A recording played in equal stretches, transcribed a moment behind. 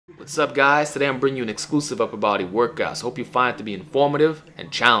What's up guys? Today I'm bringing you an exclusive upper body workout, so I hope you find it to be informative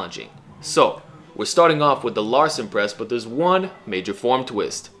and challenging. So, we're starting off with the Larsen press, but there's one major form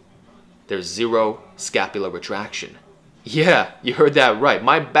twist. There's zero scapular retraction. Yeah, you heard that right.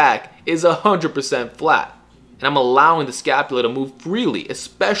 My back is 100% flat, and I'm allowing the scapula to move freely,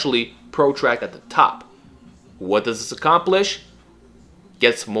 especially protract at the top. What does this accomplish?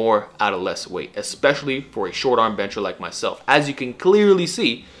 Gets more out of less weight, especially for a short arm bencher like myself. As you can clearly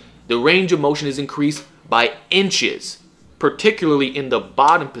see, the range of motion is increased by inches, particularly in the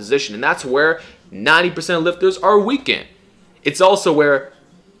bottom position, and that's where 90% of lifters are weak in. It's also where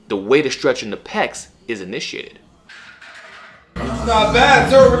the way to stretch in the pecs is initiated. Not bad,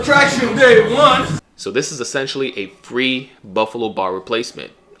 third retraction day one. So this is essentially a free buffalo bar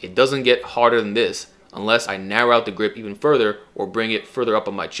replacement. It doesn't get harder than this unless I narrow out the grip even further or bring it further up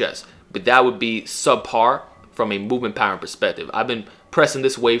on my chest. But that would be subpar from a movement pattern perspective. I've been pressing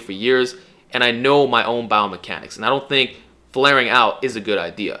this way for years and I know my own biomechanics, and I don't think flaring out is a good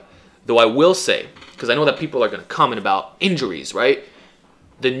idea. Though I will say, because I know that people are going to comment about injuries, right?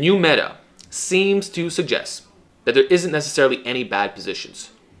 The new meta seems to suggest that there isn't necessarily any bad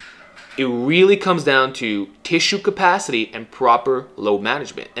positions. It really comes down to tissue capacity and proper load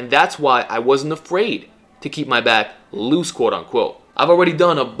management. And that's why I wasn't afraid to keep my back loose, quote unquote. I've already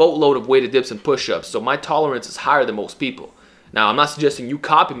done a boatload of weighted dips and push-ups, so my tolerance is higher than most people. Now, I'm not suggesting you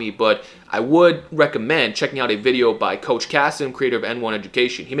copy me, but I would recommend checking out a video by Coach Cassim, creator of N1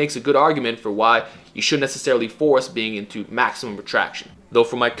 Education. He makes a good argument for why you shouldn't necessarily force being into maximum retraction. Though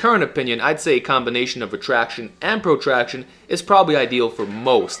for my current opinion, I'd say a combination of retraction and protraction is probably ideal for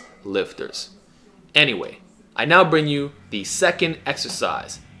most lifters. Anyway, I now bring you the second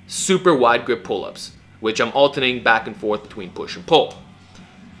exercise, super wide grip pull-ups, which I'm alternating back and forth between push and pull.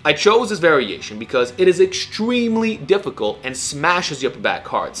 I chose this variation because it is extremely difficult and smashes your upper back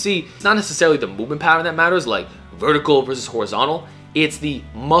hard. See, it's not necessarily the movement pattern that matters, like vertical versus horizontal. It's the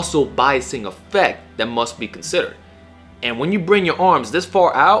muscle biasing effect that must be considered. And when you bring your arms this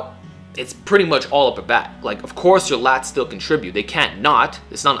far out, it's pretty much all upper back. Like, of course your lats still contribute. They can't not.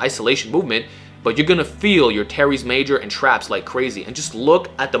 It's not an isolation movement, but you're gonna feel your teres major and traps like crazy. And just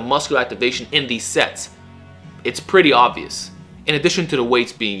look at the muscular activation in these sets. It's pretty obvious, in addition to the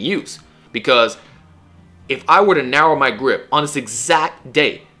weights being used. Because if I were to narrow my grip on this exact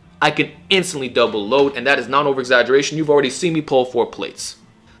day, I can instantly double load, and that is not over-exaggeration. You've already seen me pull 4 plates.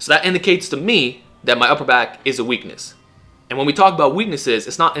 So that indicates to me that my upper back is a weakness. And when we talk about weaknesses,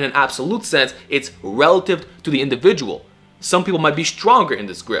 it's not in an absolute sense, it's relative to the individual. Some people might be stronger in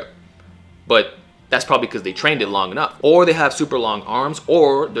this grip, but that's probably because they trained it long enough. Or they have super long arms,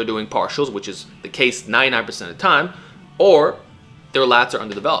 or they're doing partials, which is the case 99% of the time, or their lats are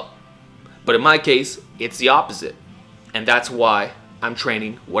underdeveloped. But in my case, it's the opposite. And that's why I'm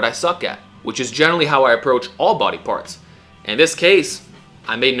training what I suck at, which is generally how I approach all body parts. In this case,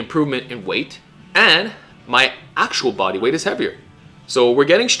 I made an improvement in weight, and my actual body weight is heavier. So we're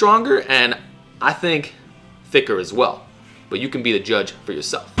getting stronger, and I think thicker as well. But you can be the judge for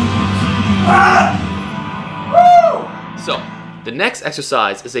yourself. So the next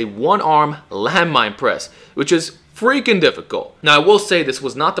exercise is a one-arm landmine press, which is freaking difficult. Now I will say this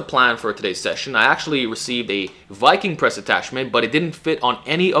was not the plan for today's session. I actually received a Viking press attachment, but it didn't fit on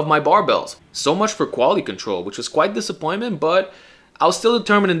any of my barbells. So much for quality control, which was quite disappointment, but I was still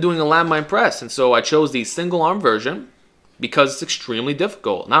determined in doing a landmine press, and so I chose the single arm version because it's extremely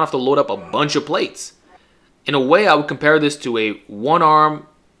difficult. Now I have to load up a bunch of plates. In a way, I would compare this to a one-arm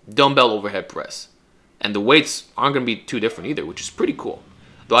dumbbell overhead press. And the weights aren't going to be too different either, which is pretty cool.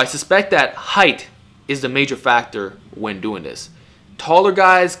 Though I suspect that height is the major factor when doing this. Taller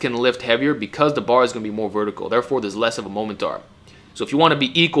guys can lift heavier because the bar is going to be more vertical. Therefore, there's less of a moment arm. So if you want to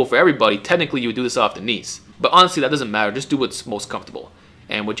be equal for everybody, technically you would do this off the knees. But honestly, that doesn't matter. Just do what's most comfortable.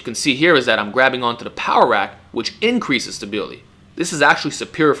 And what you can see here is that I'm grabbing onto the power rack, which increases stability. This is actually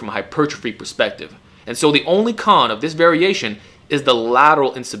superior from a hypertrophy perspective. And so the only con of this variation is the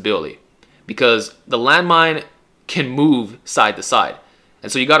lateral instability, because the landmine can move side to side.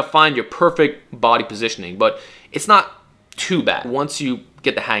 And so you got to find your perfect body positioning, but it's not too bad once you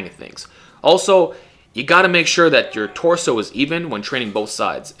get the hang of things. Also, you got to make sure that your torso is even when training both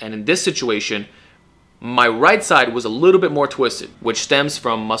sides. And in this situation, my right side was a little bit more twisted, which stems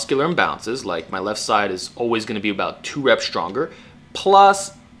from muscular imbalances, like my left side is always going to be about 2 reps stronger,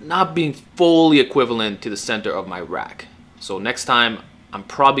 plus not being fully equivalent to the center of my rack. So next time, I'm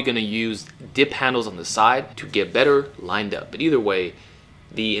probably going to use dip handles on the side to get better lined up. But either way,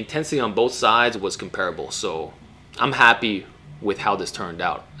 the intensity on both sides was comparable, so I'm happy with how this turned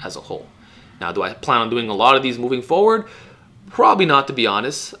out as a whole. Now, do I plan on doing a lot of these moving forward? Probably not, to be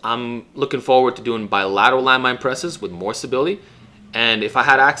honest. I'm looking forward to doing bilateral landmine presses with more stability. And if I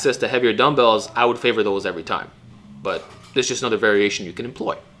had access to heavier dumbbells, I would favor those every time. But there's just another variation you can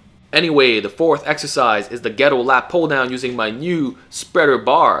employ. Anyway, the fourth exercise is the Ghetto lat pull down using my new spreader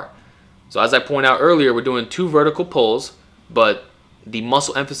bar. So as I pointed out earlier, we're doing 2 vertical pulls, but the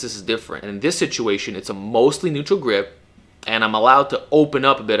muscle emphasis is different. And in this situation, it's a mostly neutral grip, and I'm allowed to open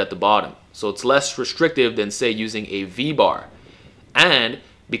up a bit at the bottom. So it's less restrictive than, say, using a V-bar. And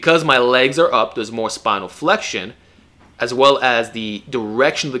because my legs are up, there's more spinal flexion, as well as the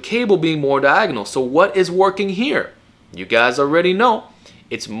direction of the cable being more diagonal. So what is working here? You guys already know.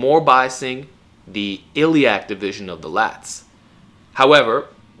 It's more biasing the iliac division of the lats. However,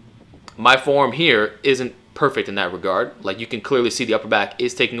 my form here isn't perfect in that regard. Like, you can clearly see the upper back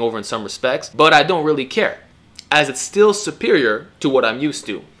is taking over in some respects, but I don't really care, as it's still superior to what I'm used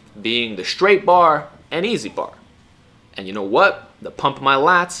to, being the straight bar and easy bar. And you know what? The pump of my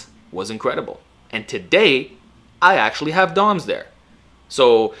lats was incredible. And today, I actually have DOMs there.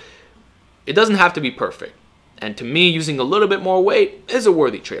 So it doesn't have to be perfect. And to me, using a little bit more weight is a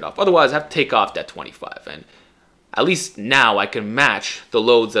worthy trade-off. Otherwise, I have to take off that 25. And at least now I can match the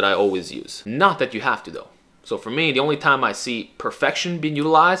loads that I always use. Not that you have to, though. So for me, the only time I see perfection being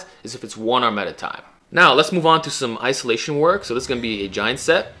utilized is if it's one arm at a time. Now, let's move on to some isolation work. So this is going to be a giant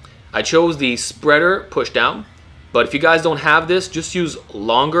set. I chose the spreader pushdown. But if you guys don't have this, just use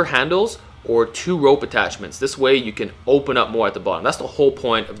longer handles or 2 rope attachments. This way you can open up more at the bottom. That's the whole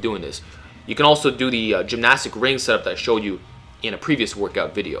point of doing this. You can also do the gymnastic ring setup that I showed you in a previous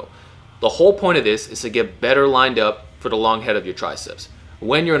workout video. The whole point of this is to get better lined up for the long head of your triceps.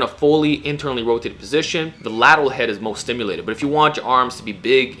 When you're in a fully internally rotated position, the lateral head is most stimulated. But if you want your arms to be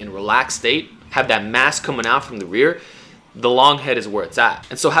big in a relaxed state, have that mass coming out from the rear, the long head is where it's at.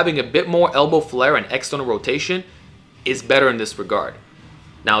 And so having a bit more elbow flare and external rotation is better in this regard.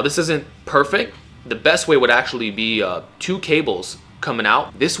 Now, this isn't perfect. The best way would actually be 2 cables coming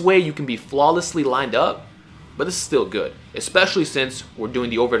out. This way you can be flawlessly lined up, but this is still good, especially since we're doing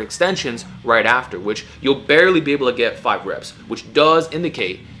the overhead extensions right after, which you'll barely be able to get 5 reps, which does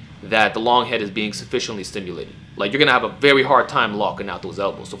indicate that the long head is being sufficiently stimulated. Like, you're gonna have a very hard time locking out those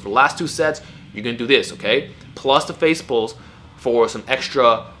elbows. So for the last 2 sets, you're gonna do this, okay? Plus the face pulls for some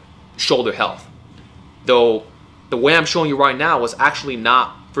extra shoulder health. Though the way I'm showing you right now was actually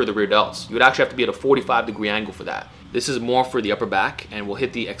not for the rear delts. You would actually have to be at a 45-degree angle for that. This is more for the upper back, and we'll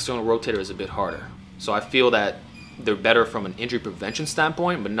hit the external rotators a bit harder. So I feel that they're better from an injury prevention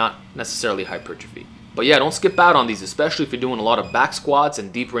standpoint, but not necessarily hypertrophy. But yeah, don't skip out on these, especially if you're doing a lot of back squats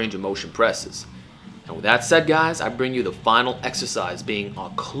and deep range of motion presses. And with that said, guys, I bring you the final exercise, being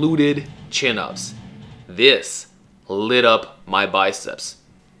Occluded Chinups. This lit up my biceps.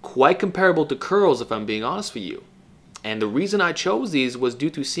 Quite comparable to curls, if I'm being honest with you. And the reason I chose these was due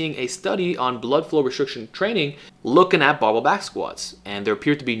to seeing a study on blood flow restriction training looking at barbell back squats. And there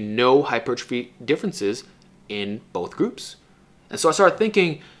appeared to be no hypertrophy differences in both groups. And so I started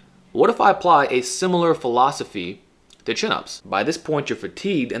thinking, what if I apply a similar philosophy to chin-ups? By this point, you're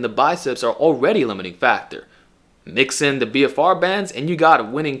fatigued and the biceps are already a limiting factor. Mix in the BFR bands and you got a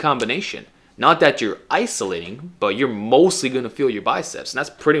winning combination. Not that you're isolating, but you're mostly going to feel your biceps. And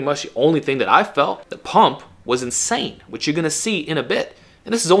that's pretty much the only thing that I felt. The pump was insane, which you're going to see in a bit.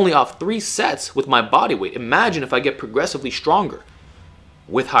 And this is only off 3 sets with my body weight. Imagine if I get progressively stronger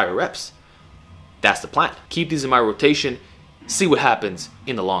with higher reps. That's the plan. Keep these in my rotation, see what happens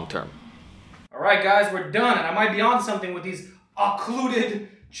in the long term. All right, guys, we're done. And I might be onto something with these occluded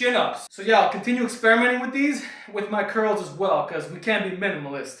chin-ups. So yeah, I'll continue experimenting with these with my curls as well, because we can't be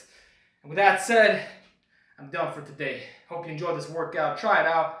minimalist. And with that said, I'm done for today. Hope you enjoyed this workout. Try it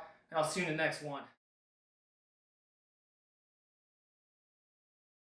out, and I'll see you in the next one.